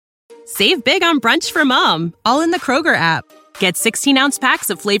Save big on brunch for mom, all in the Kroger app. Get 16-ounce packs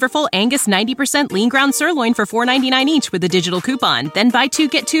of flavorful Angus 90% lean ground sirloin for $4.99 each with a digital coupon. Then buy 2,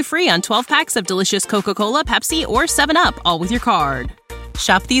 get 2 free on 12 packs of delicious Coca-Cola, Pepsi, or 7-Up, all with your card.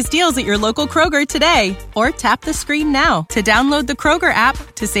 Shop these deals at your local Kroger today, or tap the screen now to download the Kroger app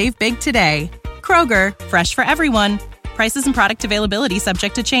to save big today. Kroger, fresh for everyone. Prices and product availability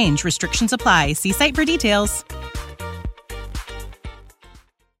subject to change. Restrictions apply. See site for details.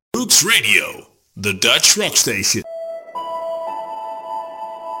 Roots Radio, the Dutch rock station.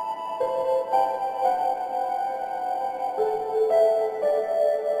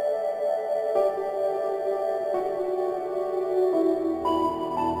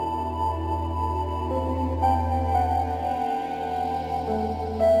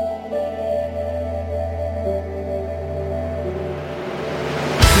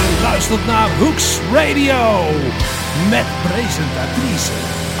 Luistert naar Hooks Radio met presentatrice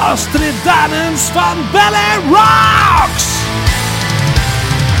Astrid Danens van Bel Air Rocks.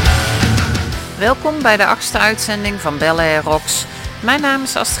 Welkom bij de 8e uitzending van Bel Air Rocks. Mijn naam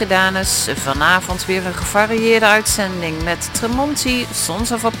is Astrid Danens. Vanavond weer een gevarieerde uitzending met Tremonti,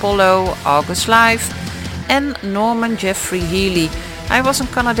 Sons of Apollo, August Live en Norman Jeffrey Healy. Hij was een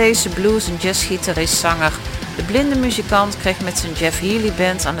Canadese blues- en jazzgitarist-zanger. De blinde muzikant kreeg met zijn Jeff Healy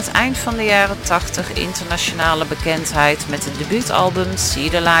Band aan het eind van de jaren 80 internationale bekendheid met het debuutalbum See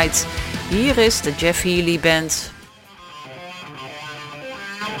the Light. Hier is de Jeff Healy Band.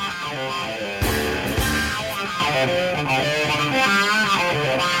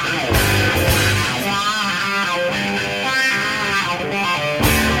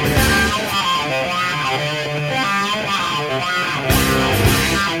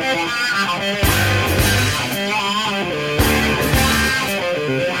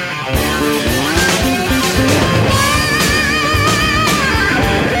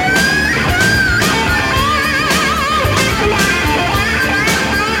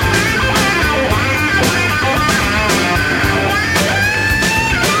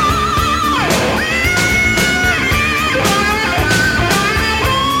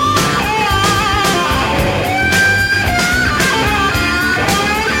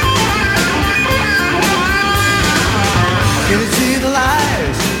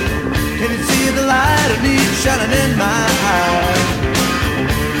 Shining in my eyes.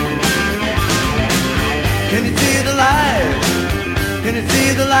 Can you see the light? Can you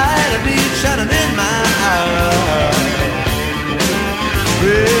see the light of me shining in my eyes?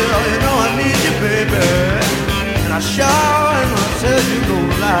 Well, you know I need you, baby, and I sure am gonna tell you no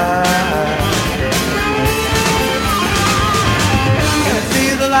lie. Can you see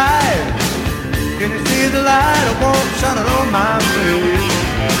the light? Can you see the light of warm shining on my face?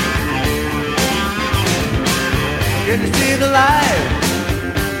 Can you see the light?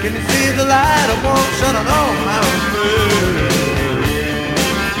 Can you see the light of warm shining on my face?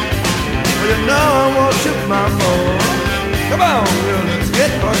 Well, you know I want you, mama. Come on, girl, let's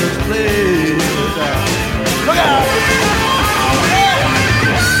get for this place. Look out!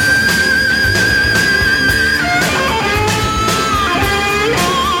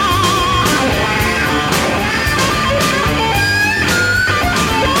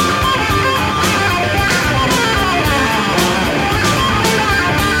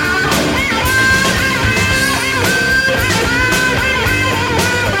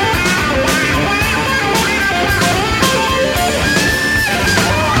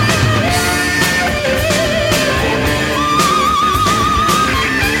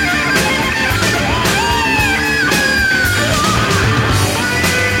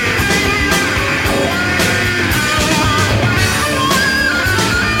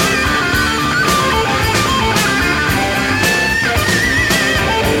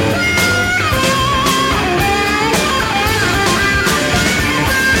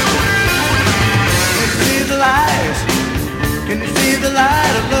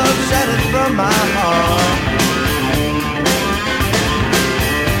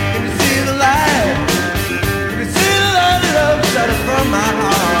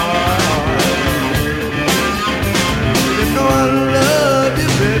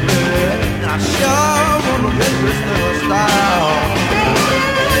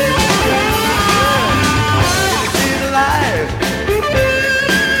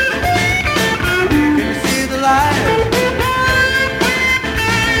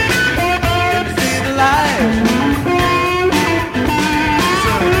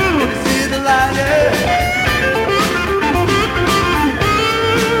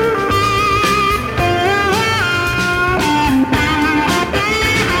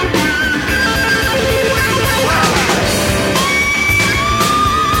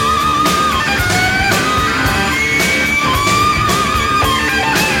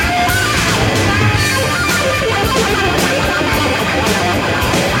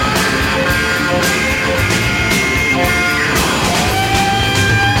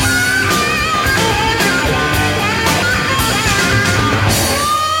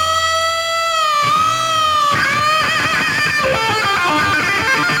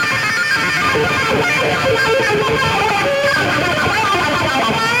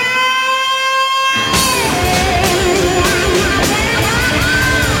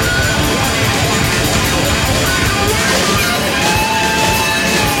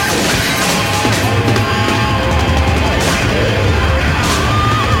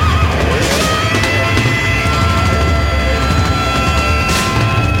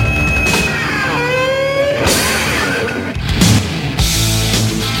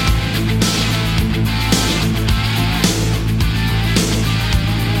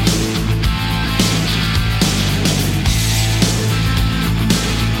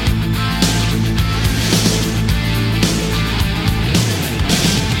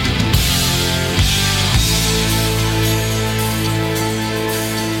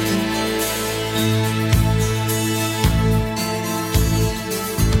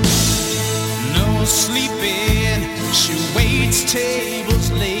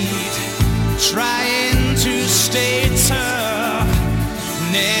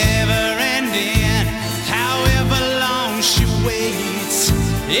 never ending. However long she waits,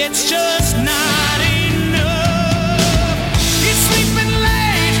 it's just not enough. He's sleeping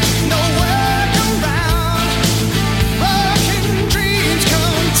late, no work around. Broken dreams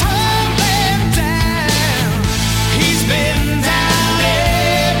come tumbling down. He's been down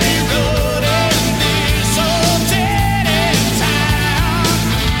every road and this old dead end town.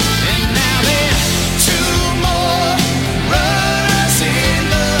 And now there's two more runners in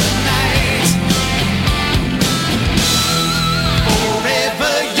the night.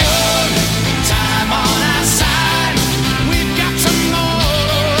 Forever young, time on our side. We've got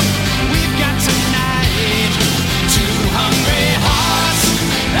tomorrow, we've got tonight. Two hungry hearts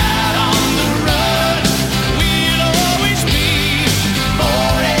out on the run. We'll always be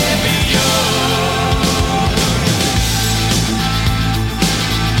forever young.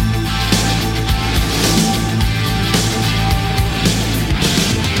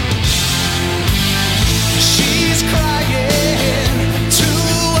 She's crying, two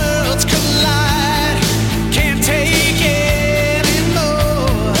worlds collide. Can't take it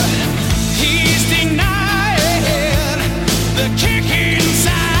anymore. He's denying the kick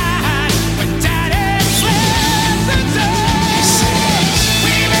inside, but Daddy slammed the door. He says,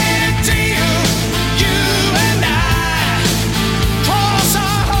 we made a deal, you and I. Cross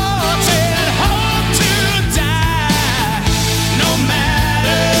our hearts and hope to die. No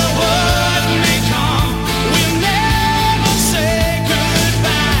matter what may come, we'll never say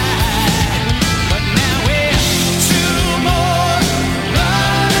goodbye. But now we're two more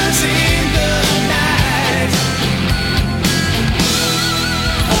runners in the night.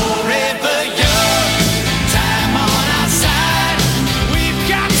 Forever young, time on our side. We've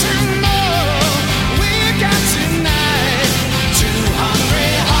got tomorrow, we've got tonight. Two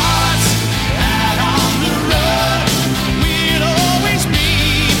hungry hearts out on the run. We'll always be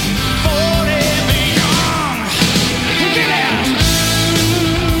forever young. Get out!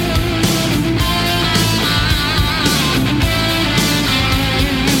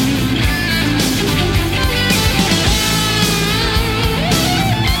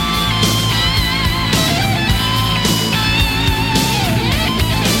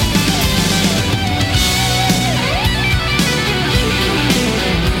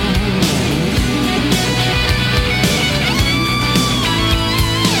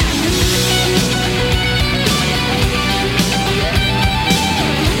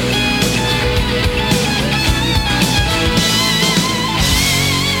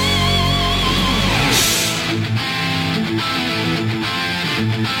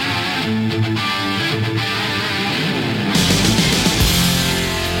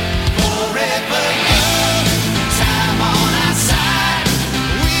 Forever young, time on our side.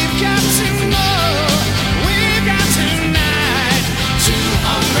 We've got tomorrow, we've got tonight. Two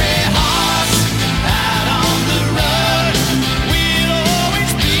hungry hearts out on the run. We'll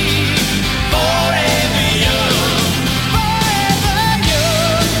always be forever young. Forever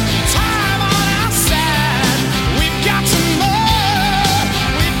young, time on our side. We've got tomorrow,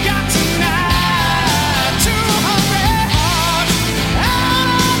 we've got tonight. Two hungry hearts out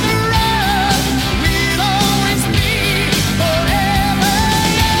on the run. We'll always be forever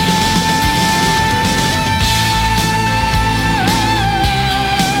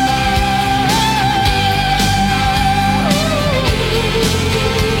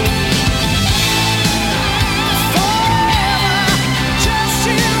just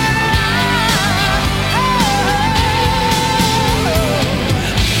you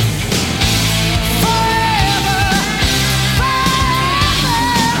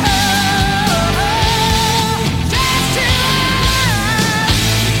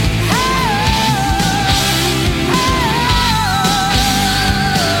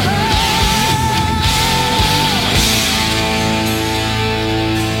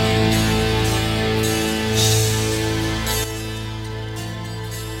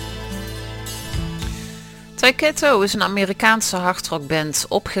Tyketto is een Amerikaanse hardrockband,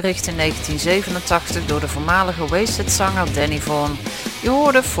 opgericht in 1987 door de voormalige Wasted-zanger Danny Vaughan. Je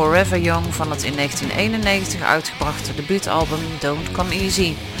hoorde Forever Young van het in 1991 uitgebrachte debuutalbum Don't Come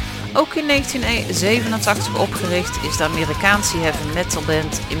Easy. Ook in 1987 opgericht is de Amerikaanse heavy metal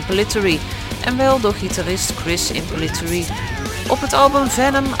band Impellitteri, en wel door gitarist Chris Impellitteri. Op het album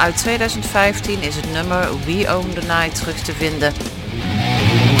Venom uit 2015 is het nummer We Own the Night terug te vinden.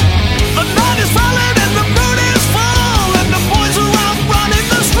 The night is silent and the moon is full and the boys are out running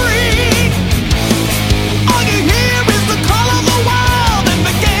the street. All you hear is the call of the wild and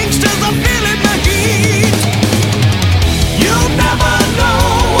the gangsters are feeling the heat. You'll never know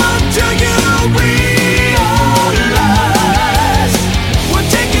until you realize what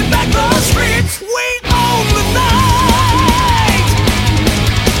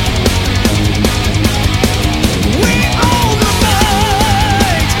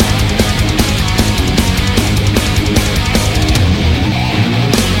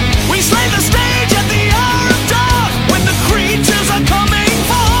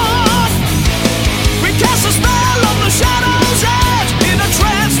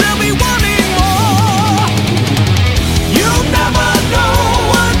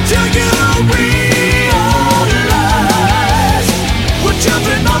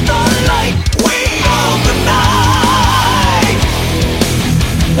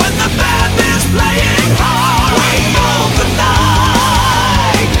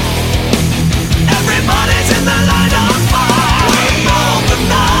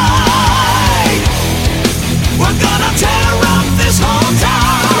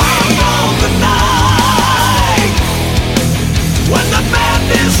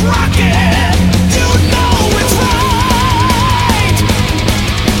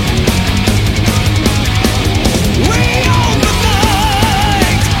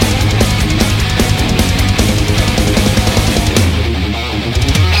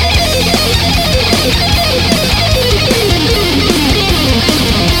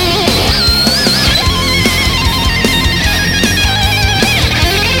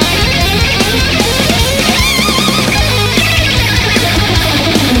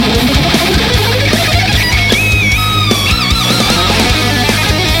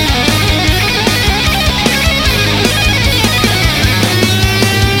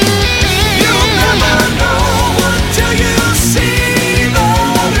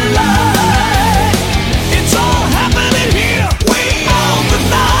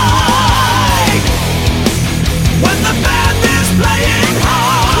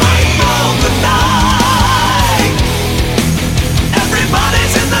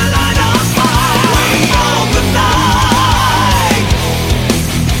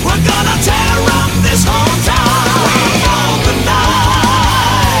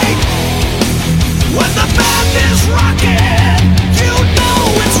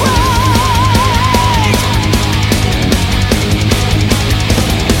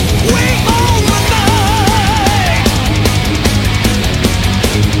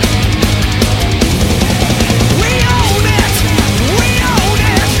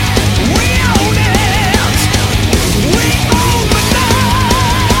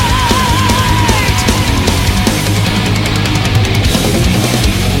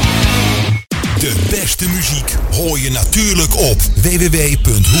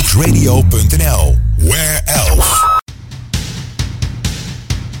www.hoopsradio.nl. Where else?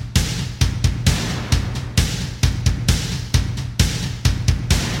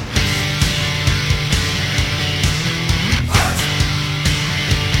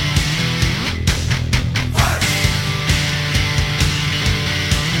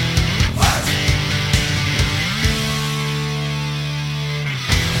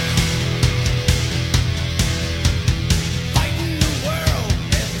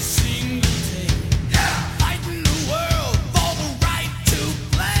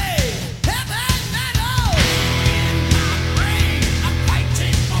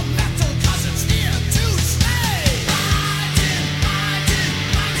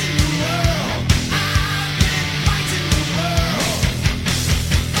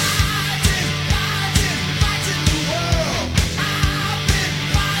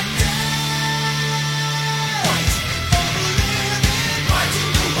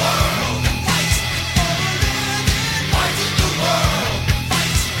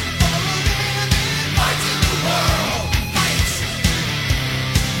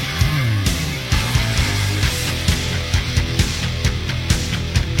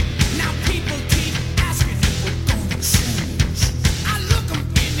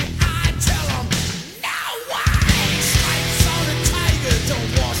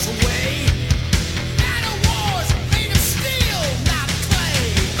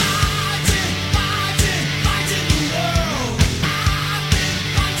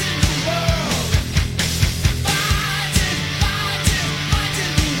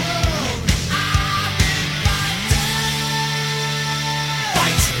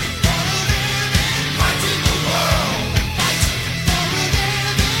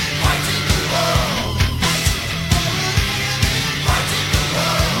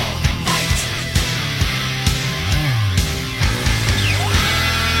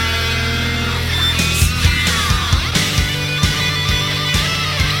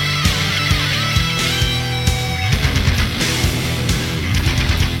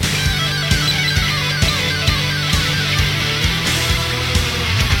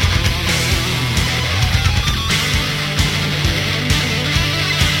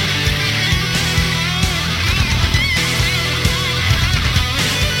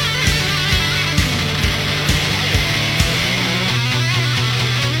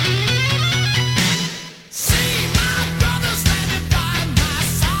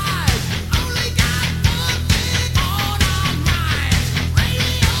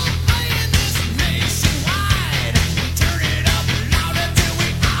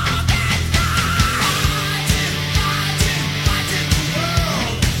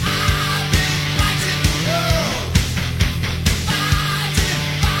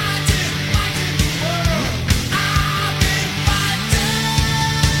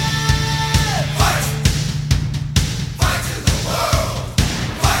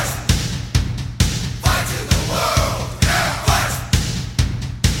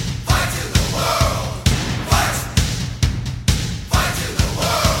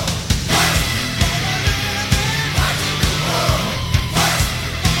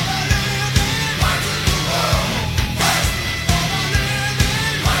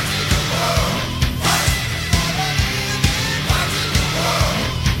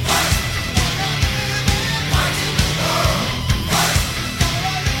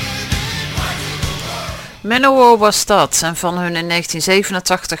 Manowar was dat en van hun in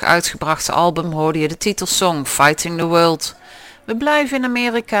 1987 uitgebrachte album hoorde je de titelsong Fighting the World. We blijven in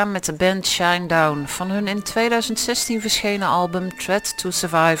Amerika met de band Shinedown. Van hun in 2016 verschenen album Threat to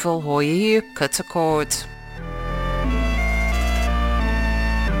Survival hoor je hier Cut the Cord.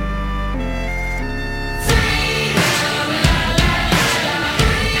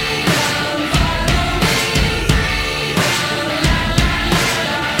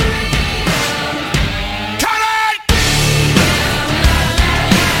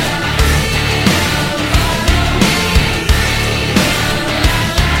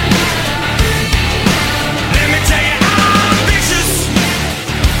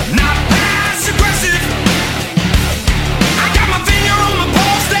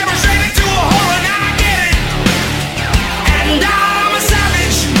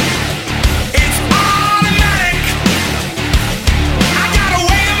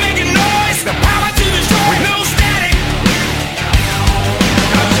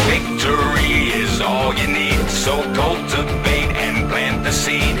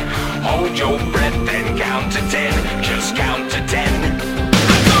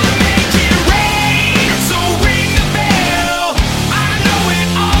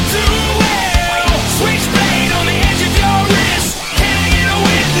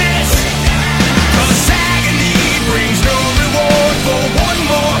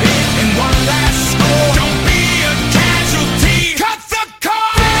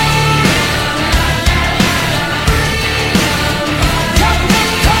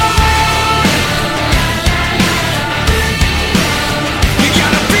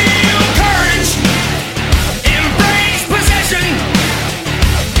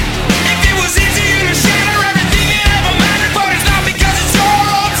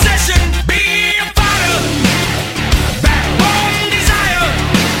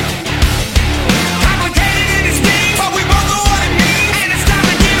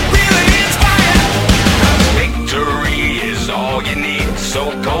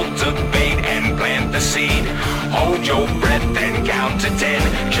 cultivate and plant the seed. Hold your breath and count to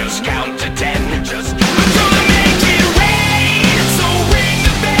 10. Just count to 10. Just count. I'm gonna make it rain, so ring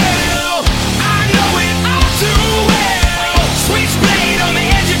the bell. I know it all too well. Switchblade on the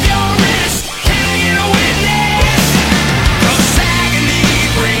edge of your wrist. Can I get a witness? 'Cause agony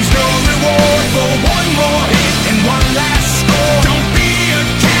brings no reward for one more hit and one last score. Don't be a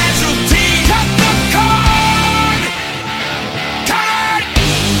casualty. Cut the cord. Cut.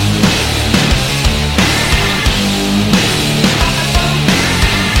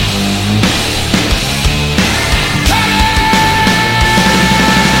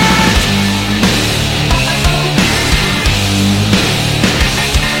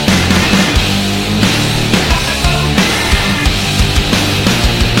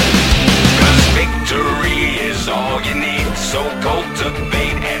 So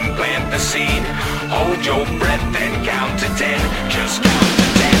cultivate and plant the seed. Hold your breath and count to 10. Just count to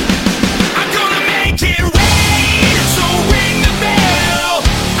 10. I'm gonna make it rain, so ring the bell.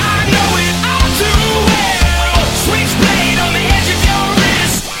 I know it all too well. Switchblade on the edge of your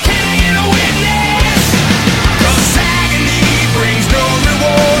wrist. Can I get a witness? 'Cause agony brings no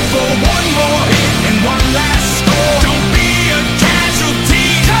reward for one more hit and one last score. Don't be a casualty.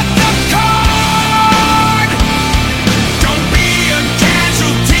 Cut the cord. Don't be a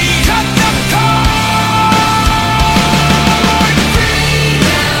casualty. Cut the cord.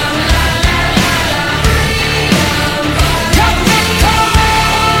 Freedom, la la la la. Freedom, cut the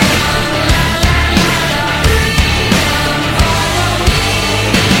cord. La la la la. Freedom, follow me.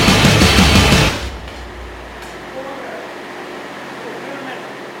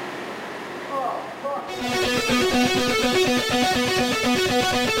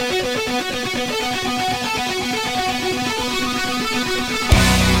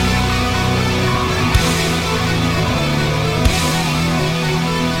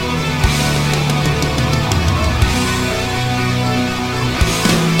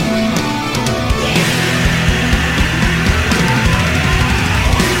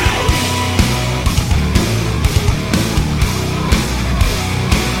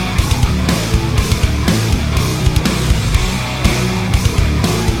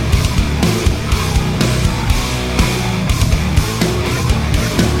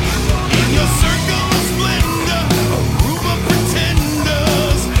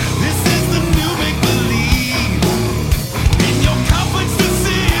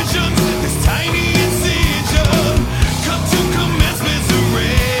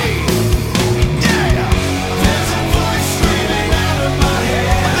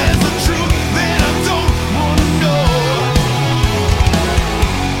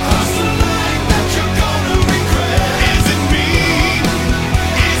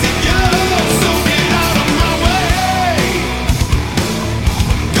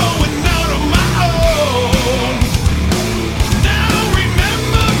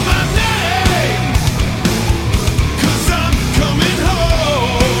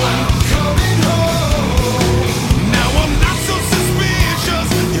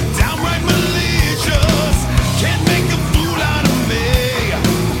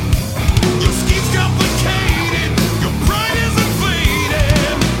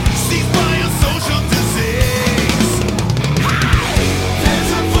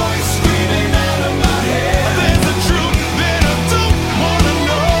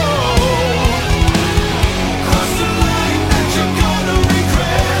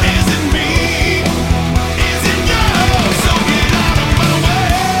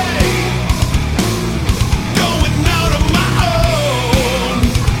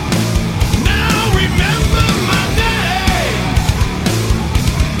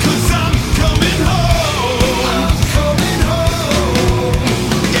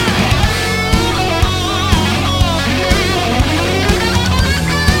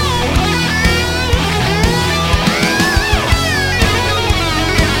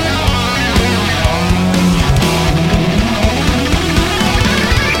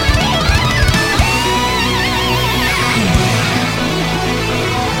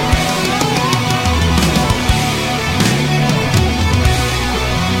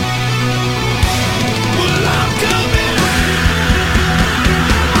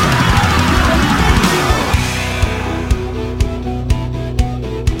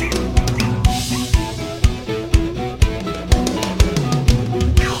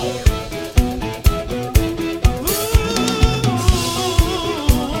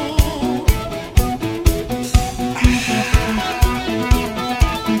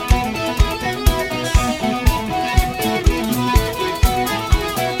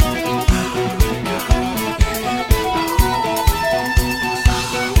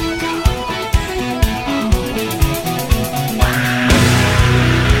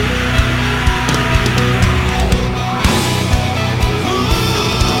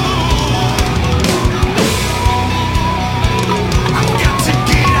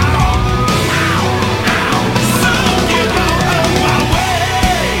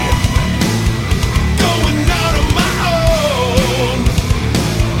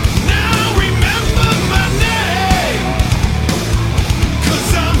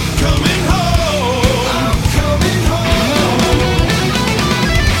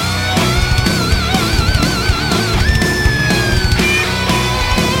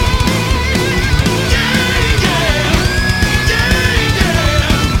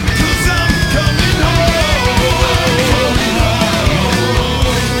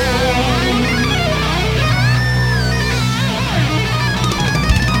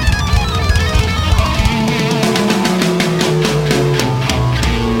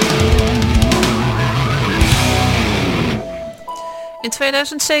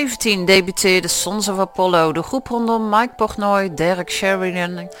 2017 debuteerde Sons of Apollo, de groep rondom Mike Portnoy, Derek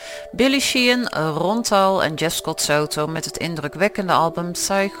Sherinian, Billy Sheehan, Ron Tal en Jeff Scott Soto met het indrukwekkende album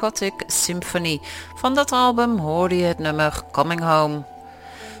Psychotic Symphony. Van dat album hoorde je het nummer Coming Home.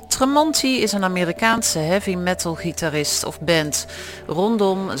 Tremonti is een Amerikaanse heavy metal gitarist of band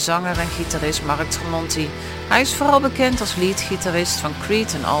rondom zanger en gitarist Mark Tremonti. Hij is vooral bekend als leadgitarist van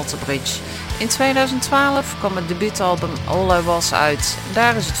Creed en Alter Bridge. In 2012 kwam het debuutalbum All I Was uit.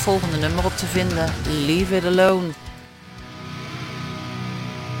 Daar is het volgende nummer op te vinden, Leave It Alone.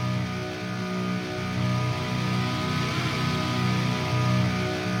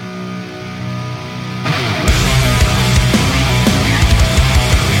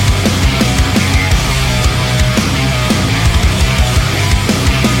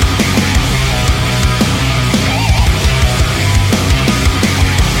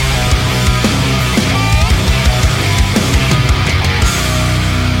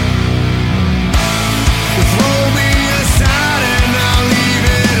 Throw me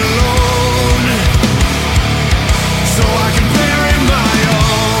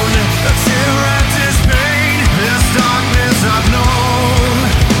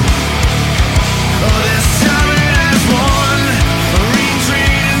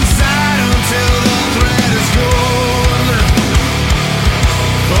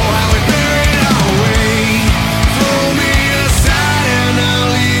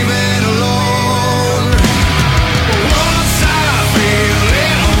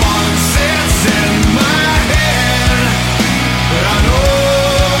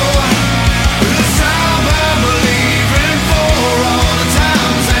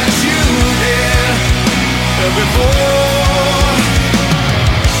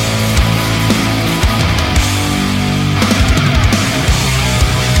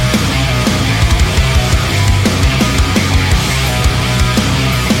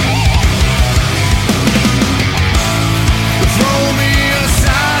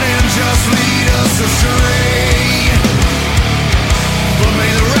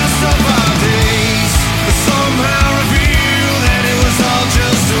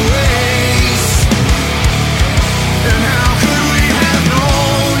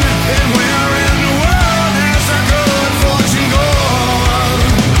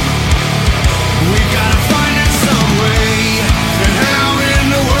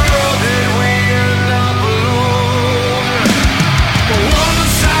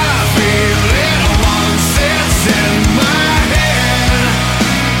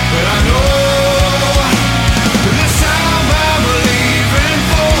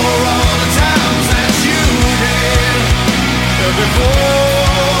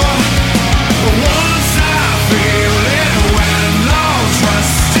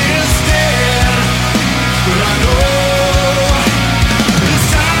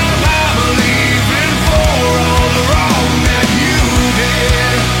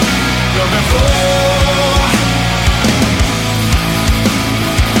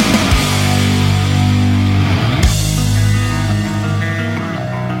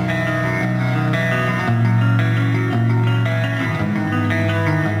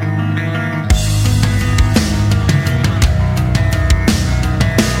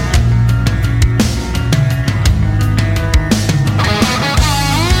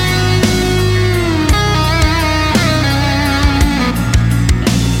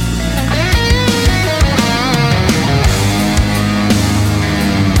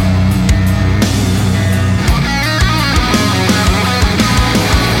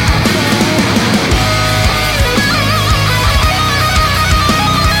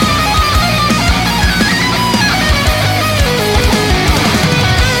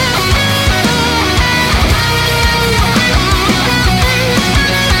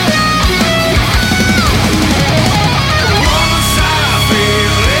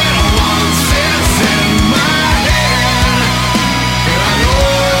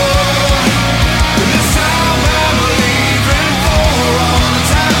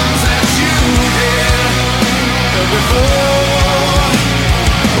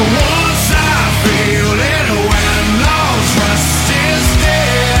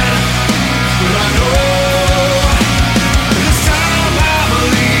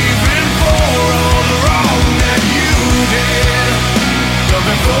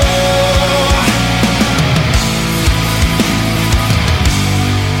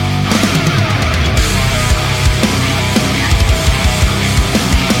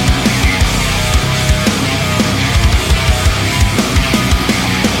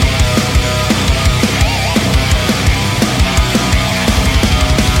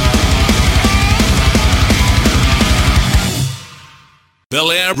Bel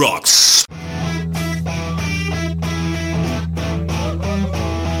Air Rocks.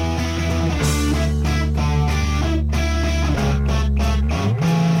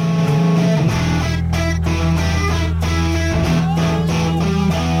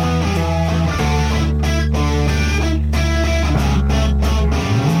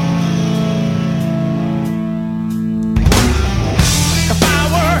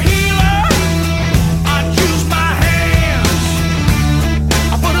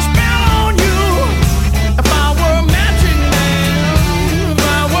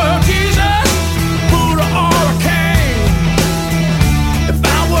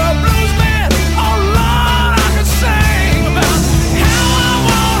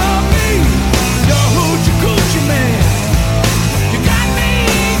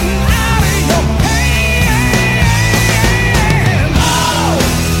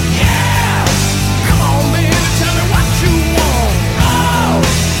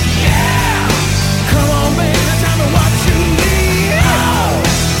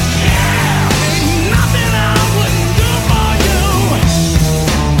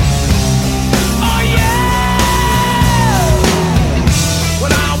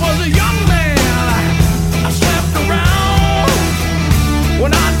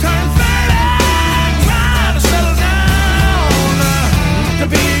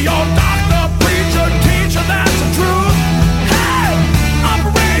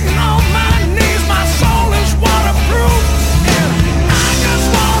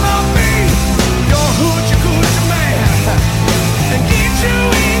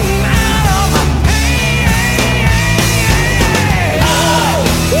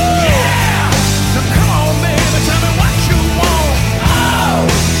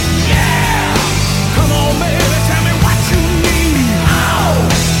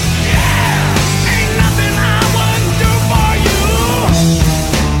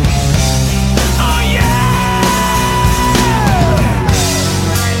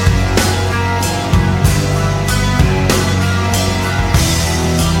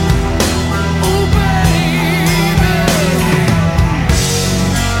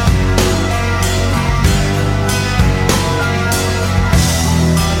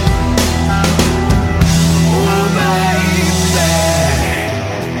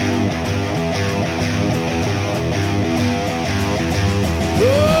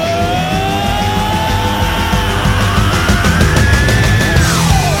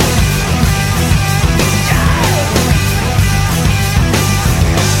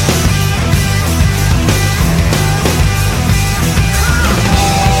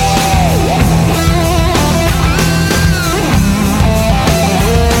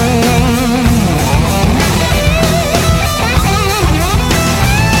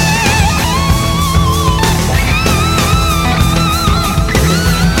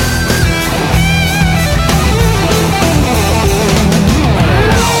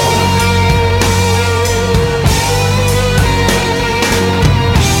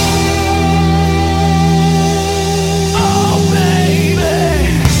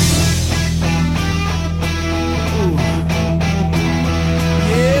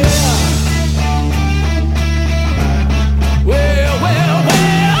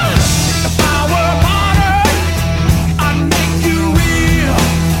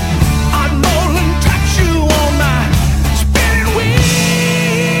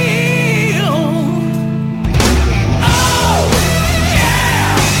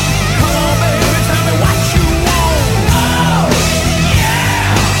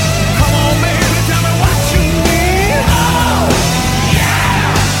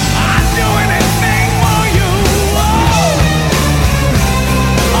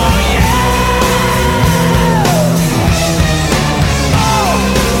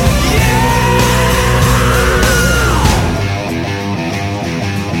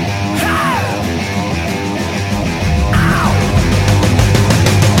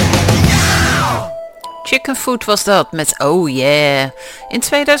 Chickenfoot was dat met Oh Yeah. In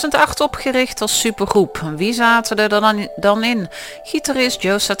 2008 opgericht als supergroep. Wie zaten er dan in? Gitarist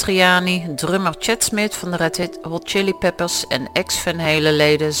Joe Satriani, drummer Chad Smith van de Red Hot Chili Peppers en ex-Van Halen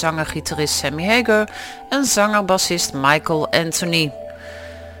leden zanger-gitarist Sammy Hagar en zanger-bassist Michael Anthony.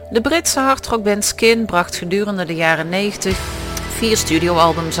 De Britse hardrockband Skin bracht gedurende de jaren 90 4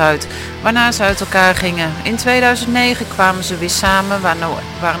 studioalbums uit, waarna ze uit elkaar gingen. In 2009 kwamen ze weer samen,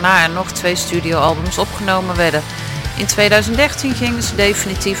 waarna er nog 2 studioalbums opgenomen werden. In 2013 gingen ze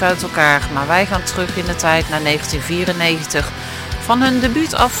definitief uit elkaar, maar wij gaan terug in de tijd naar 1994. Van hun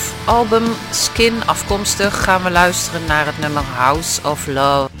debuutalbum Skin afkomstig gaan we luisteren naar het nummer House of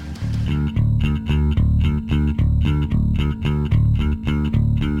Love.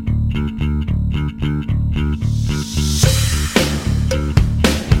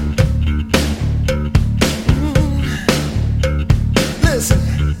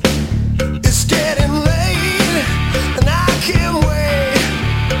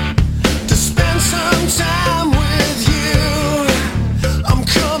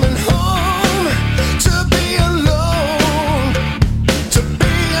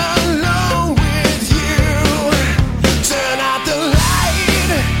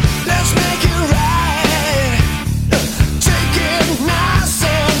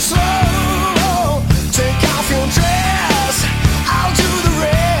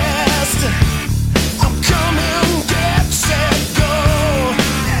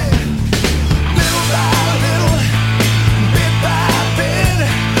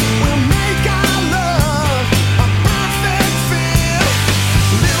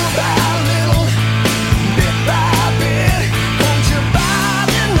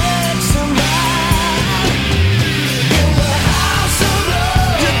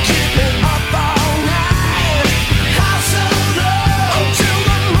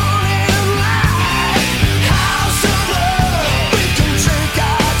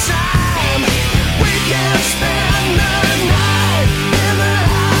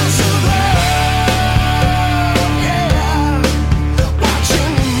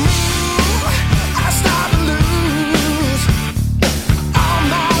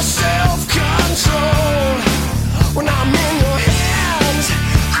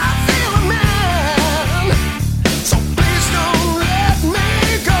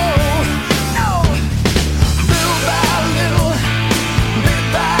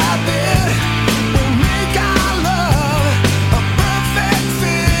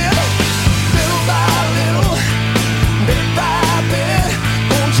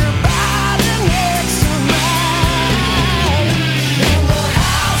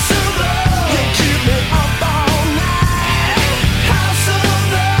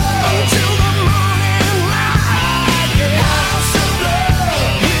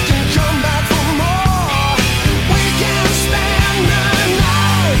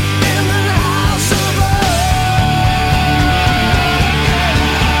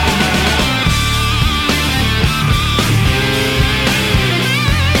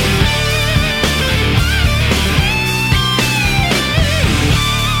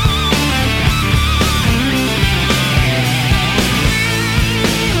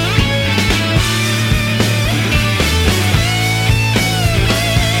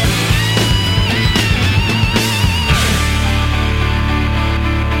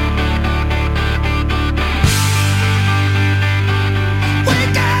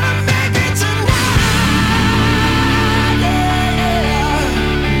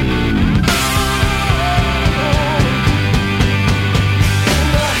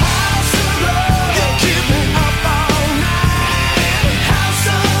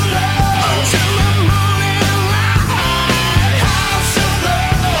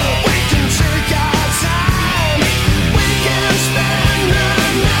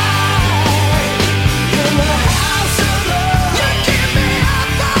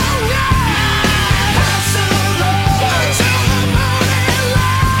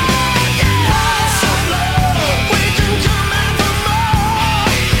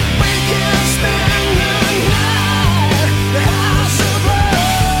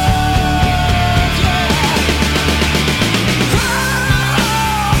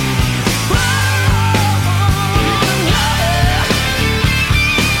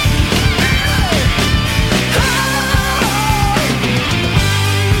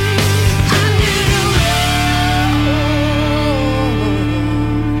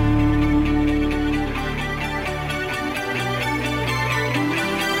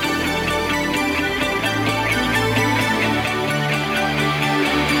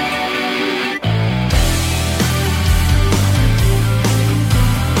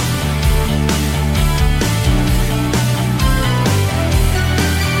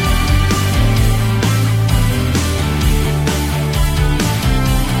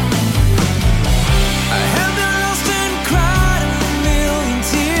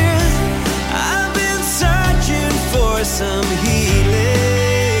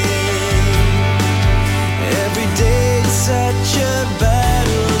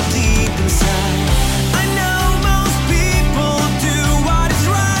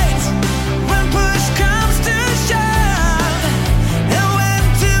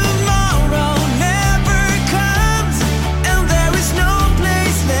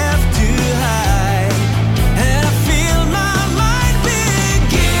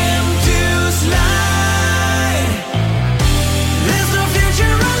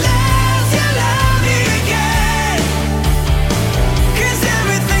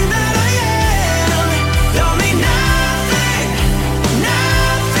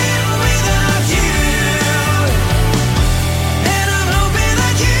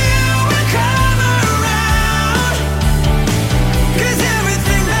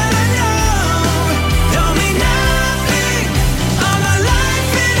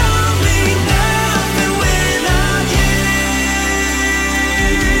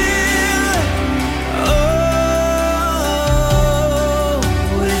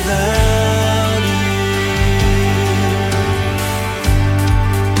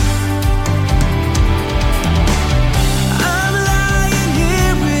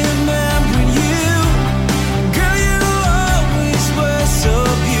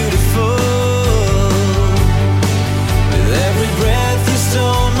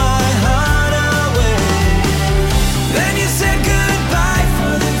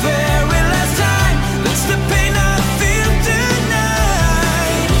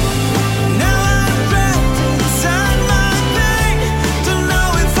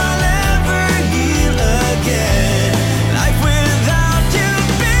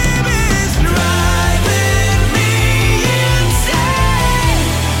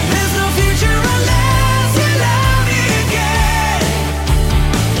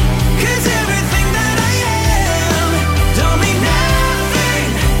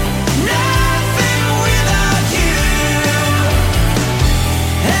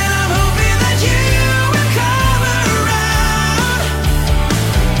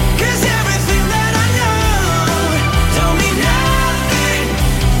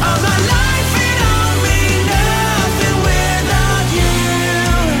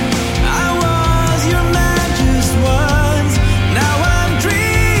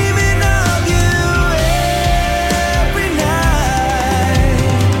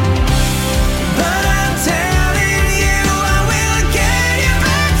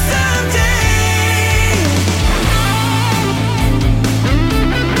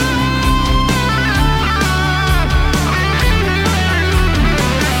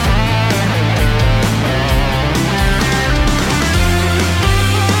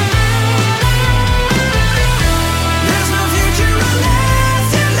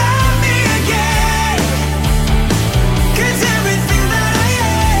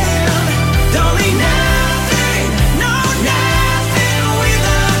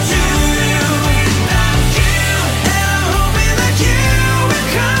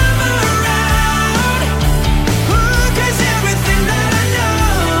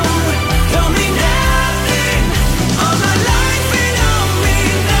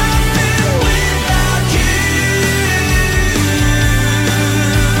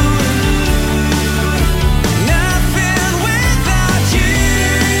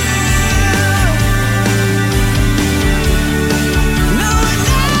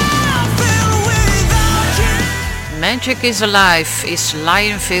 Magic is Alive is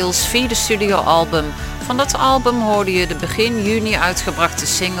Lionville's 4e studioalbum. Van dat album hoorde je de begin juni uitgebrachte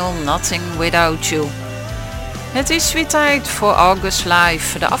single Nothing Without You. Het is weer tijd voor August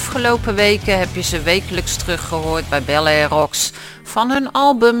Live. De afgelopen weken heb je ze wekelijks teruggehoord bij Bel Air Rocks. Van hun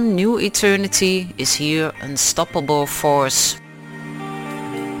album New Eternity is hier Unstoppable Force.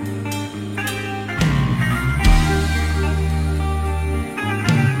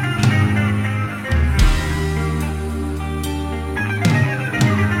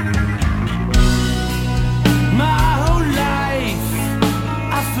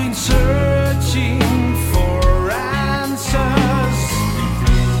 Searching for answers.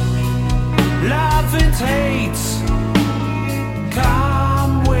 Love and hate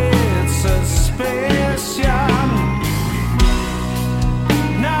come with suspicion.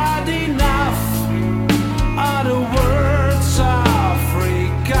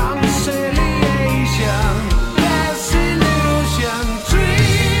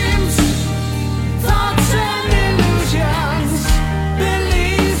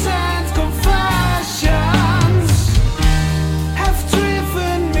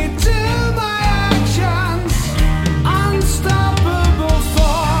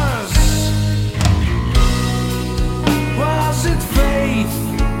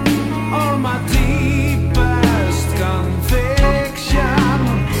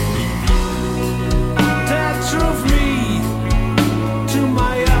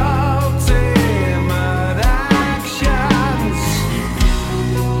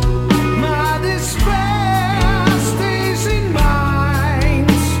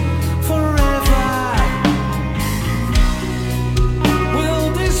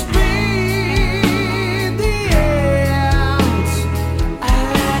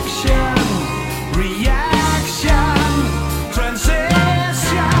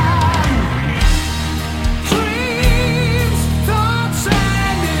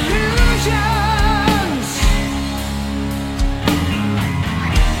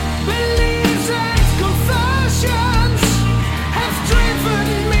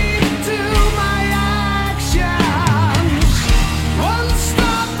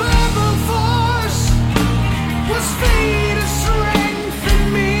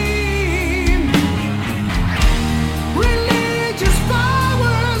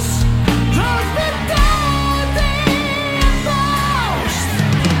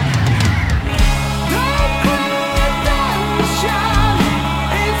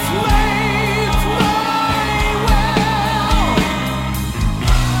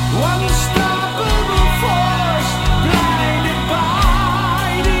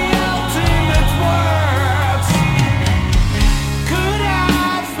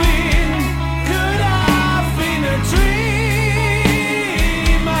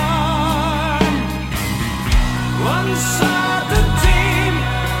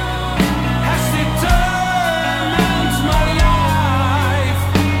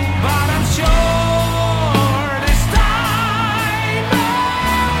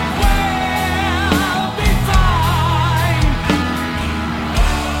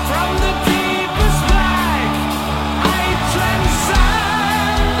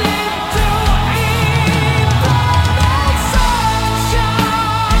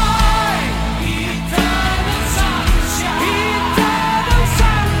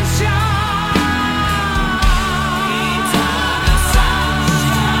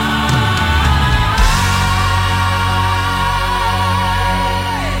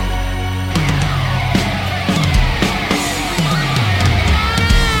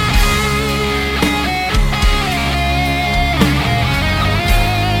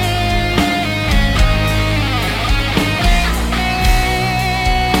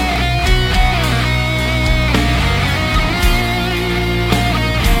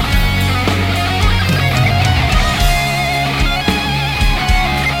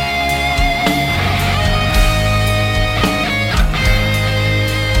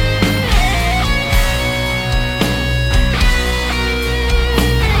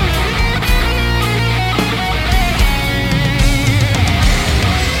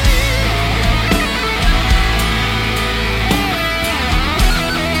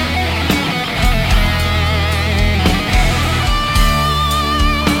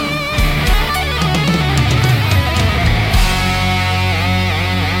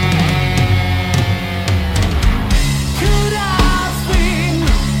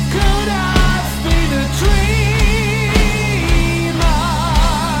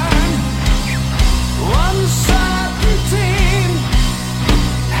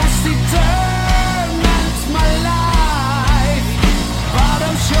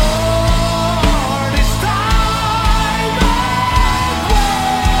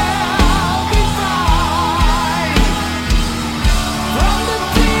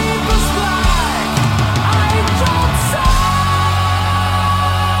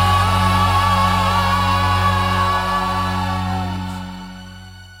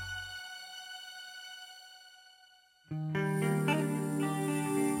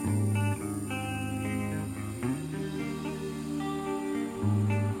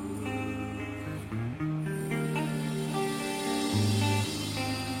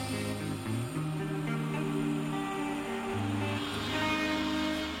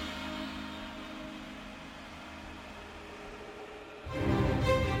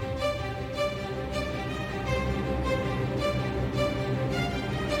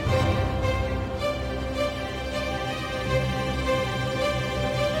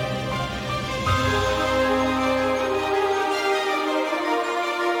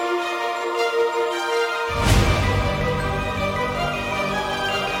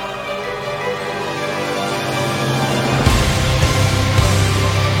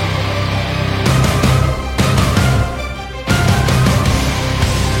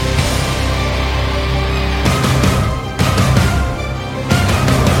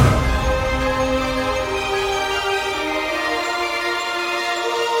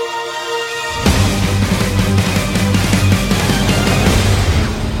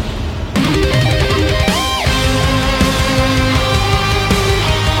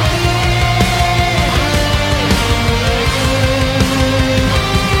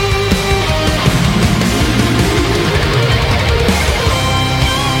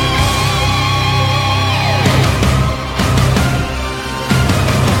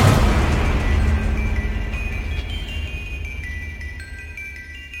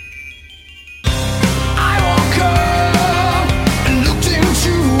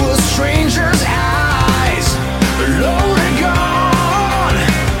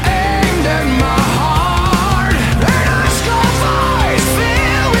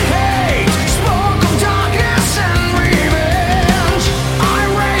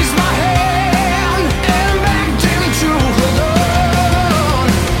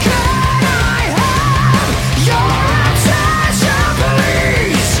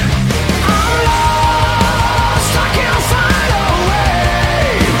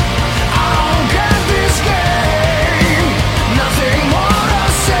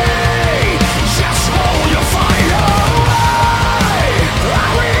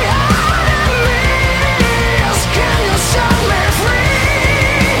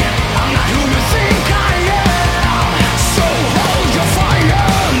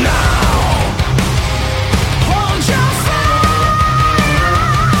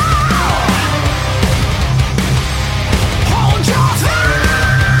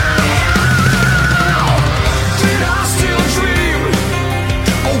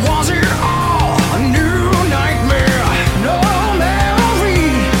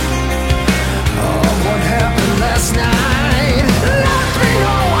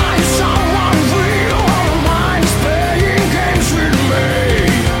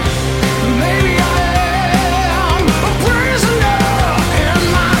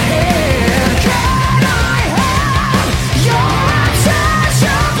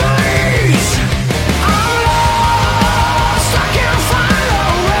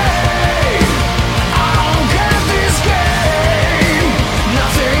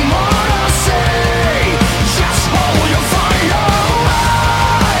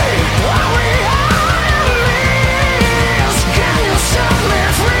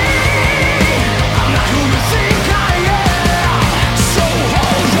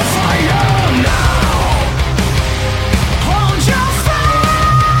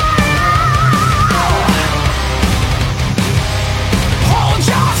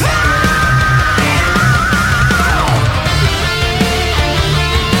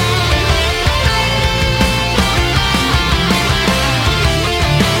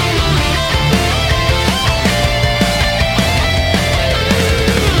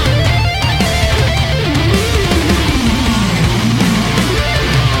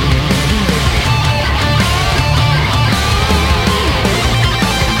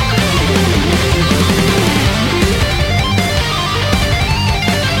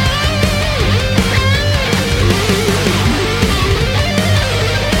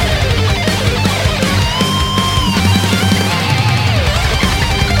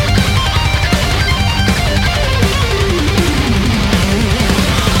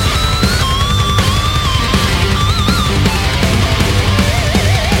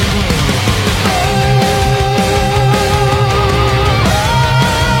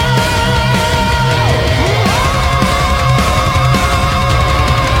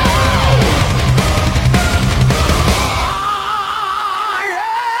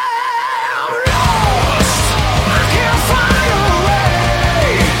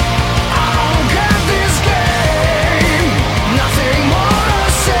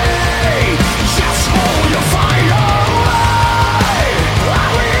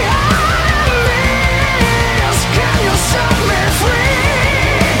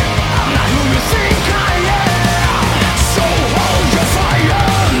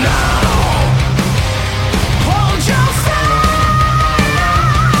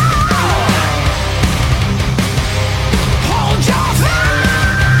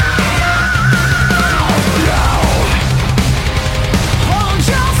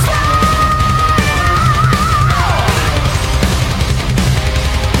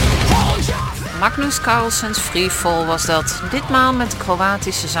 Magnus Carlsen's Freefall was dat. Ditmaal met de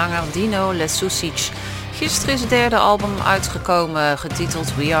Kroatische zanger Dino Lesusic. Gisteren is het derde album uitgekomen,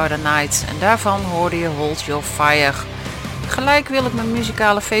 getiteld We Are The Night. En daarvan hoorde je Hold Your Fire. Gelijk wil ik mijn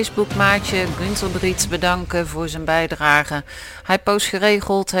muzikale Facebook-maatje Gunther Briet bedanken voor zijn bijdrage. Hij post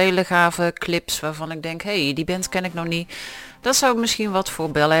geregeld hele gave clips waarvan ik denk, hey, die band ken ik nog niet. Dat zou misschien wat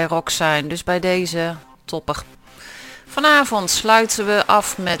voor Bel Air Rock zijn, dus bij deze topper. Vanavond sluiten we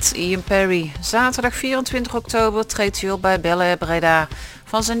af met Ian Perry. Zaterdag 24 oktober treedt hij op bij Bel Air Breda.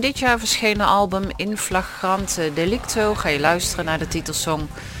 Van zijn dit jaar verschenen album In Flagrante Delicto ga je luisteren naar de titelsong.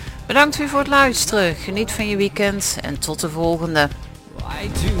 Bedankt weer voor het luisteren. Geniet van je weekend en tot de volgende. Why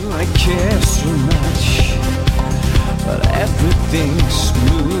do I care so much? But everything's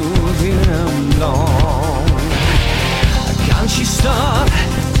moving along. Can't you stop?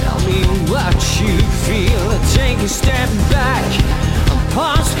 Tell me what you feel. Take a step back and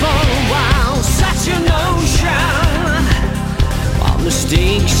pause for a while. Set your notion. While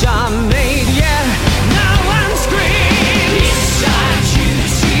mistakes are made, yeah, no one screams. It's our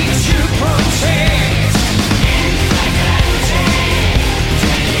duty to protect.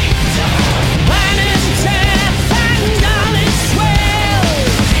 When it's death and all is well.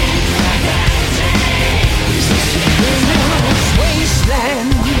 This is a criminal's wasteland.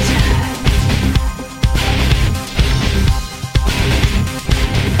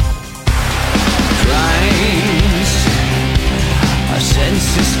 Crimes, our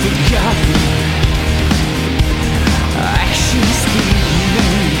senses forgotten. Actions speak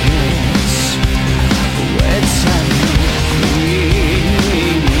names. Words have no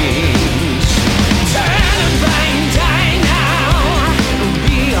meanings. Turn a blind eye now. It'll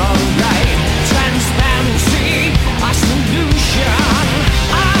be alright. Transparency, our solution.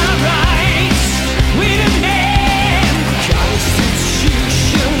 Our rights, with a name.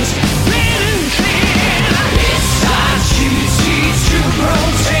 Constitutions, written clear. It's our duty to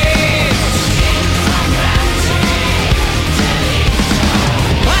protect.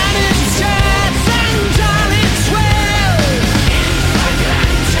 When it's death and all is well.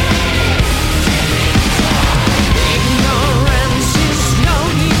 Ignorance is no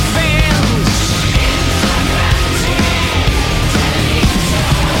defense.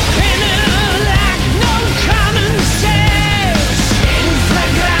 Criminal act, no common sense. In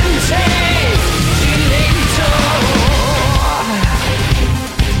flagrante delicto.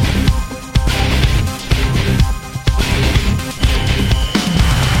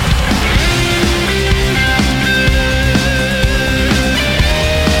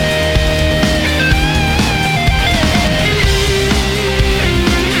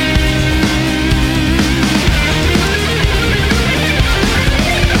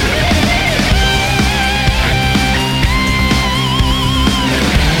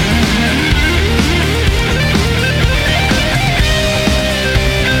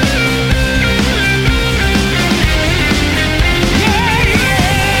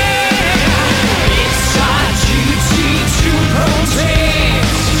 It's our duty to protect.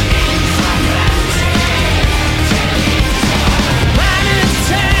 When it's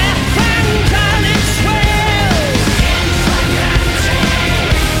death and all is well.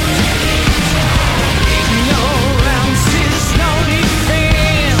 Ignorance is no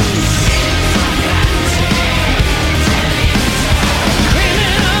defense.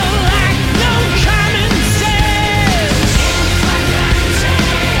 Criminal act, no common sense.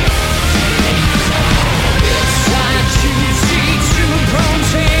 It's our duty to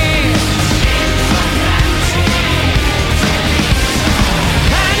protect.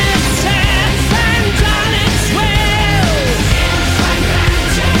 When it's death and all is well.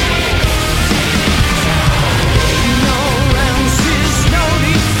 Ignorance is no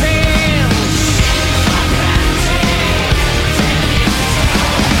defense.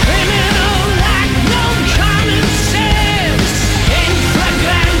 Criminal act, no common sense. In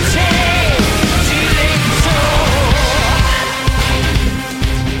flagrante delicto.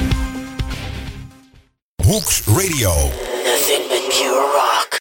 Hoeks Radio. Nothing but pure rock.